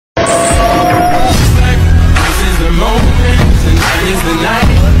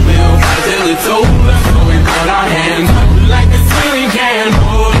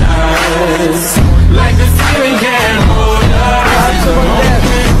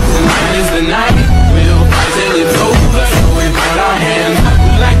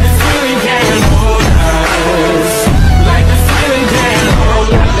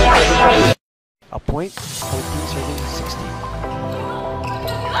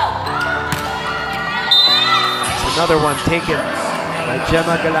Another one taken by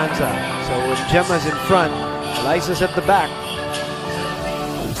Jema Galanza. So when Jema's in front, Liza's at the back.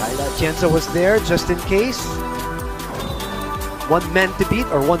 Kyla Atienza was there just in case. One man to beat,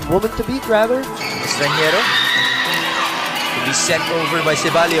 or one woman to beat rather. Estranjero to be sent over by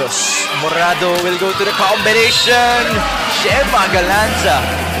Ceballos. Morado will go to the combination. Jema Galanza.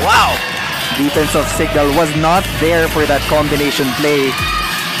 Wow. Defense of Signal was not there for that combination play.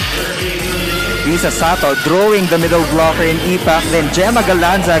 Lisa Sato drawing the middle blocker in Ipak, then Jema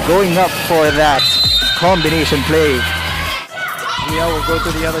Galanza going up for that combination play. Leo will go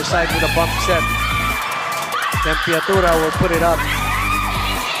to the other side with a bump set. Tempiatura will put it up.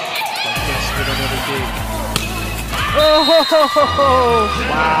 With another game. Oh,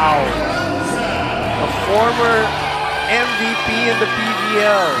 wow. A former MVP in the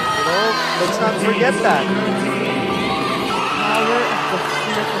PVL. You know, let's not forget that. Power of the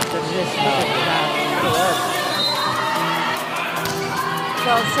flip of the wrist. Look at that.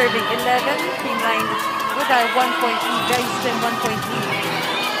 Well, serving 11, team line with a 1-point lead. Guys, then 1-point lead.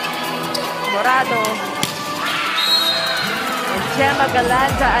 Morado. And Jema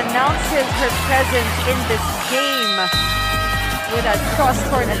Galanza announces her presence in this game with a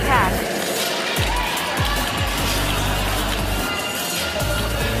cross-court attack.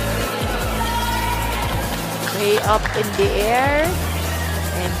 Way up in the air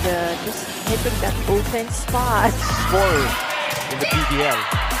and just hitting that open spot. Scorer in the PVL.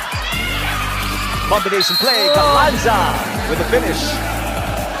 Combination play. Galanza with the finish.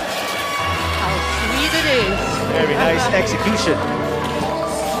 How sweet it is. Very nice execution.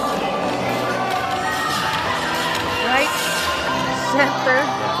 Right center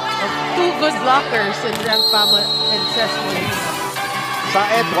of two good blockers in Rampama and Sesmoy.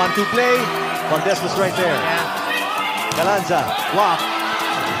 Saed, 1-2 play. Valdez was right there. Galanza, block.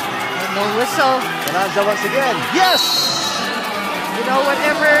 And no whistle. Galanza once again. Yes! You know,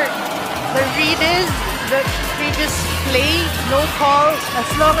 whatever the read is, the previous play, no call.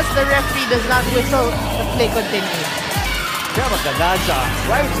 As long as the referee does not whistle, the play continues. Jema Galanza,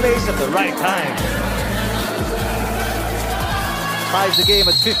 right place at the right time. Ties the game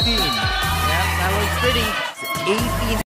at 15. Yeah, that was pretty. 18